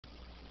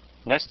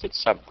nested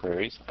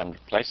subqueries and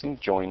replacing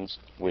joins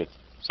with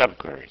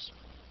subqueries.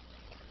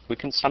 We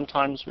can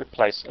sometimes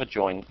replace a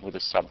join with a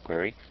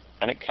subquery,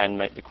 and it can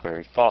make the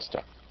query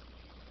faster.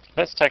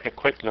 Let's take a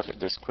quick look at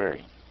this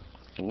query.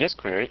 In this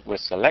query, we're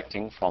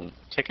selecting from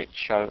ticket,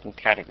 show, and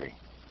category.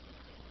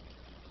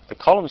 The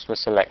columns we're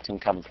selecting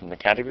come from the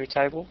category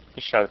table,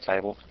 the show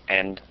table,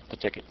 and the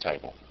ticket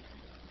table.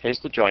 Here's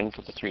the join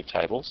for the three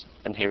tables,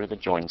 and here are the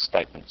join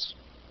statements.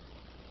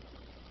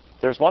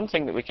 There's one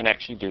thing that we can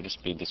actually do to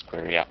speed this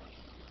query up.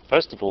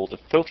 First of all, the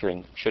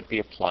filtering should be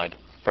applied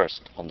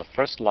first on the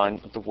first line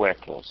of the where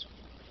clause.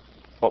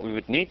 What we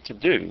would need to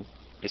do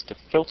is to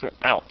filter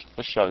out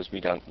the shows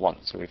we don't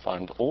want. So we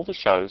find all the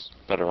shows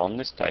that are on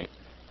this date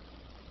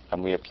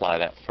and we apply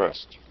that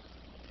first.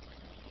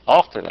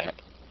 After that,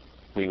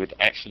 we would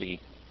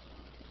actually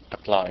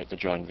apply the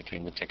join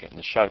between the ticket and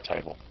the show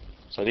table.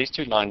 So these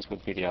two lines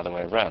would be the other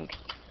way around,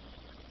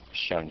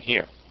 shown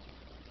here.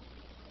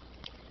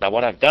 Now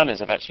what I've done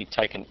is I've actually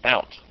taken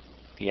out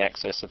the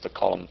access of the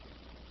column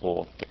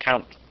or the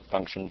count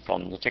function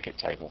from the ticket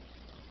table.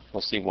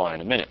 We'll see why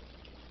in a minute.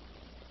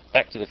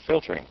 Back to the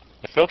filtering.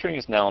 The filtering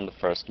is now on the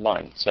first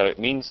line, so it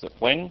means that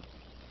when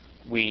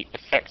we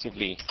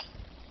effectively,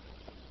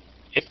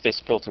 if this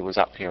filter was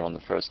up here on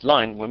the first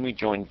line, when we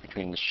joined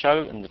between the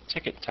show and the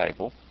ticket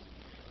table,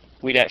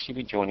 we'd actually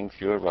be joining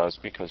fewer rows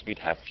because we'd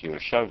have fewer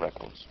show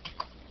records.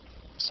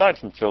 Aside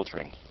from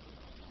filtering,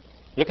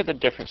 look at the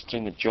difference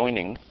between the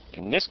joining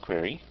in this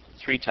query,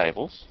 3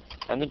 tables,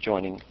 and the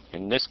joining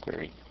in this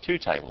query, 2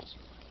 tables,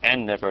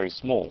 and they're very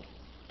small.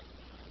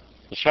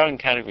 The show and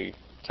category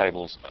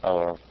tables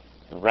are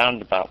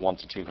around about 1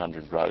 to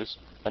 200 rows,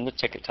 and the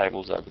ticket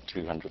tables over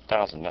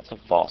 200,000. That's a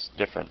vast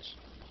difference.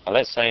 Now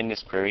let's say in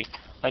this query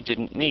I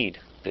didn't need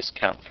this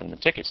count from the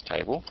tickets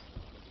table,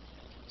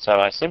 so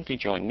I simply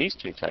join these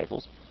 2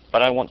 tables,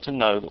 but I want to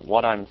know that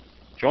what I'm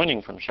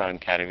joining from show and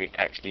category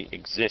actually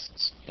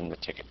exists in the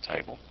ticket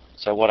table.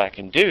 So what I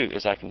can do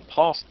is I can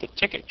pass the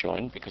ticket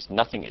join, because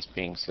nothing is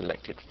being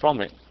selected from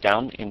it,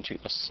 down into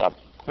a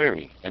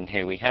subquery, and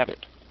here we have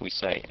it. We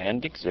say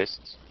and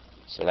exists,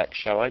 select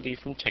show ID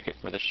from ticket,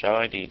 where the show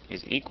ID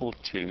is equal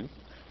to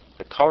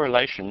the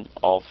correlation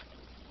of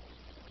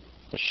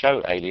the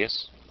show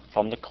alias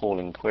from the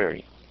calling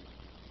query.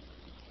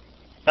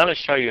 Now let's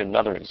show you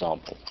another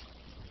example.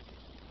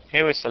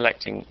 Here we're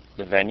selecting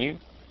the venue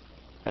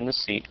and the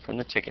seat from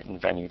the ticket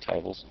and venue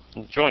tables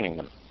and joining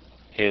them.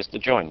 Here's the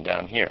join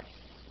down here.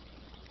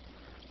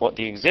 What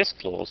the exist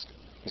clause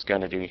is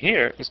going to do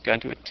here is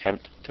going to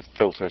attempt to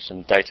filter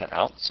some data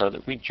out so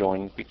that we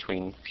join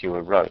between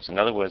fewer rows. In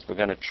other words, we're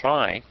going to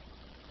try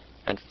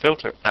and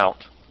filter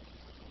out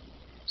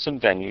some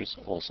venues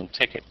or some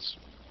tickets.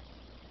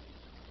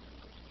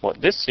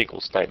 What this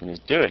SQL statement is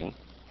doing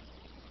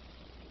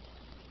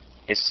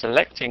is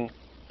selecting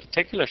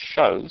particular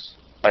shows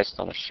based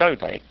on a show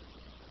date,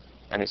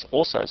 and it's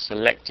also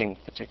selecting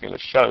particular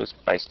shows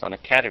based on a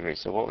category.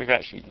 So what we've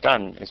actually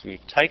done is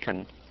we've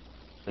taken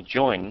the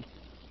join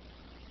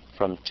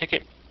from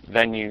ticket,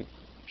 venue,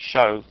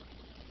 show,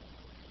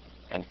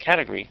 and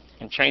category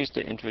and changed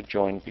it into a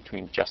join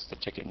between just the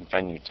ticket and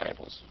venue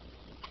tables.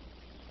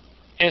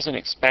 Here's an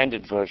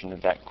expanded version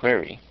of that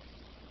query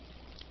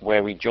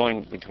where we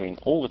join between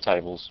all the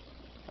tables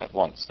at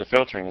once. The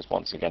filtering is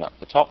once again up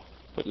the top,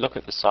 but look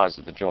at the size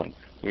of the join.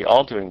 We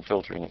are doing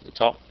filtering at the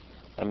top,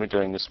 and we're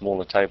doing the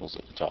smaller tables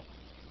at the top.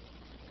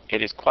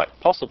 It is quite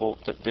possible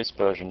that this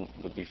version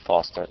would be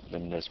faster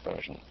than this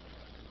version.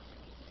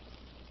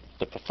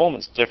 The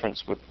performance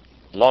difference would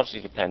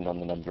largely depend on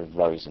the number of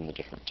rows in the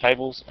different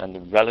tables and the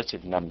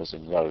relative numbers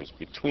of rows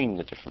between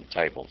the different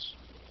tables.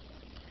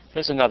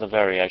 Here's another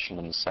variation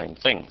on the same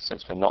thing.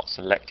 Since we're not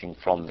selecting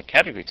from the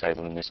category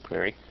table in this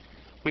query,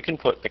 we can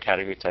put the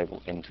category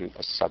table into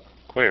a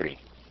subquery.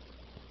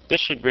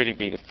 This should really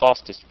be the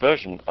fastest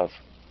version of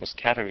this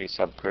category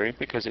subquery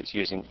because it's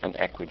using an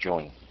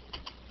equijoin.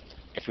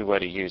 If we were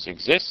to use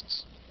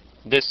exists,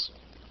 this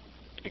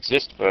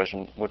exist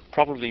version would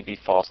probably be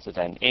faster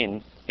than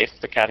in if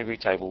the category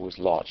table was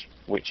large,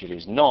 which it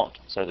is not,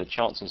 so the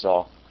chances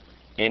are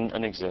in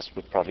and exist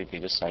would probably be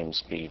the same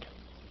speed.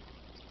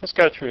 Let's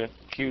go through a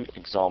few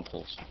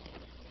examples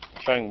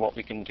showing what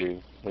we can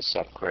do with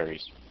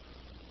subqueries.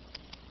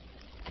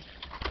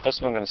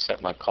 First, I'm going to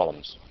set my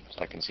columns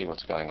so I can see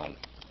what's going on.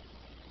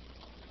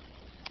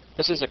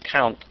 This is a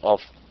count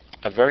of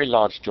a very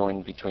large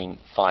join between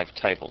 5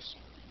 tables.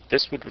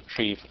 This would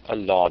retrieve a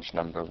large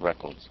number of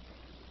records.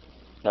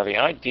 Now the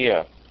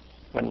idea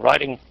when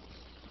writing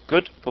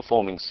good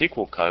performing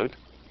SQL code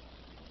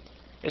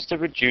is to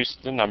reduce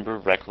the number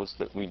of records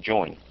that we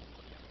join.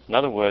 In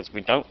other words,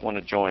 we don't want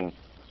to join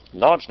a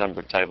large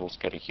number of tables,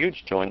 get a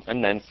huge join,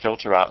 and then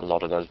filter out a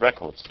lot of those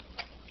records.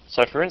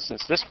 So for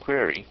instance, this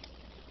query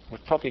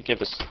would probably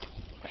give us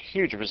a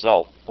huge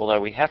result,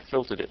 although we have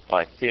filtered it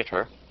by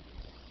theater.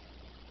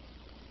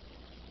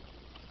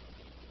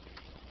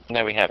 And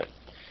there we have it,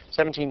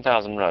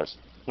 17,000 rows.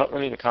 Not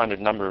really the kind of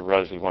number of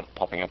rows we want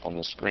popping up on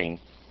the screen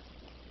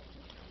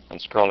and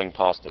scrolling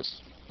past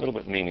us. A little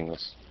bit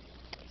meaningless.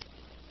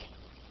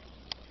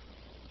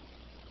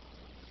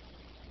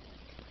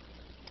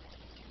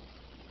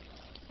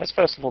 Let's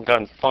first of all go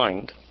and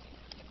find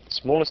the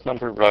smallest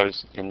number of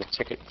rows in the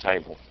ticket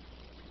table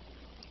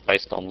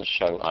based on the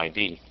show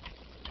ID.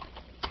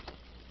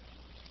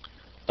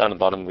 Down the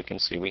bottom we can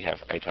see we have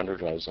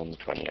 800 rows on the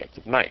 28th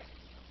of May.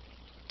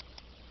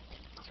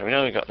 So we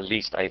know we've got at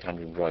least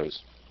 800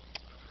 rows.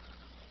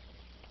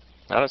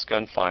 Now let's go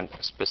and find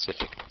a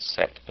specific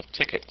set of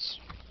tickets.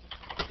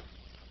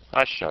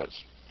 Ice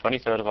shows,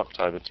 23rd of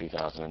October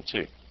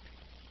 2002.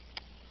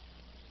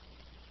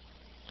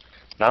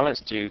 Now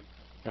let's do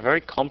a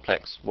very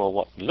complex, well,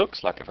 what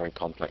looks like a very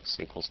complex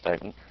SQL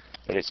statement,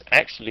 but it's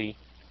actually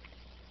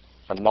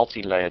a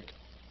multi-layered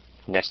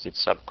nested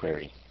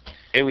subquery.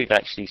 Here we've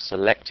actually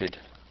selected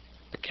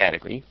the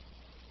category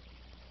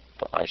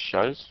for ice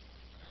shows.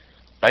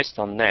 Based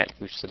on that,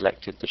 we've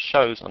selected the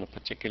shows on a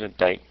particular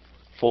date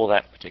for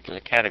that particular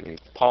category.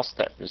 Pass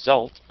that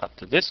result up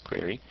to this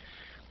query,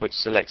 which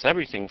selects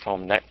everything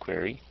from that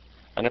query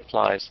and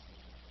applies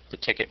the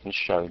ticket and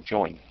show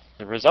join.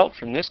 The result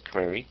from this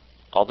query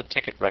are the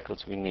ticket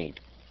records we need.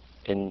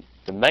 In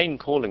the main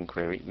calling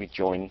query, we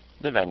join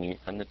the venue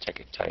and the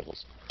ticket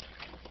tables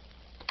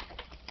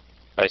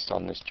based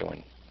on this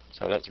join.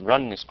 So let's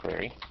run this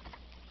query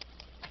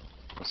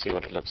and see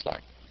what it looks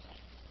like.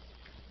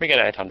 We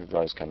get 800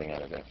 rows coming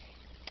out of there.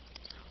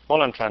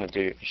 All I'm trying to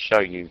do is show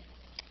you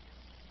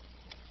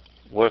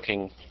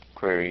working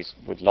queries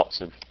with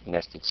lots of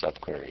nested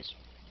subqueries.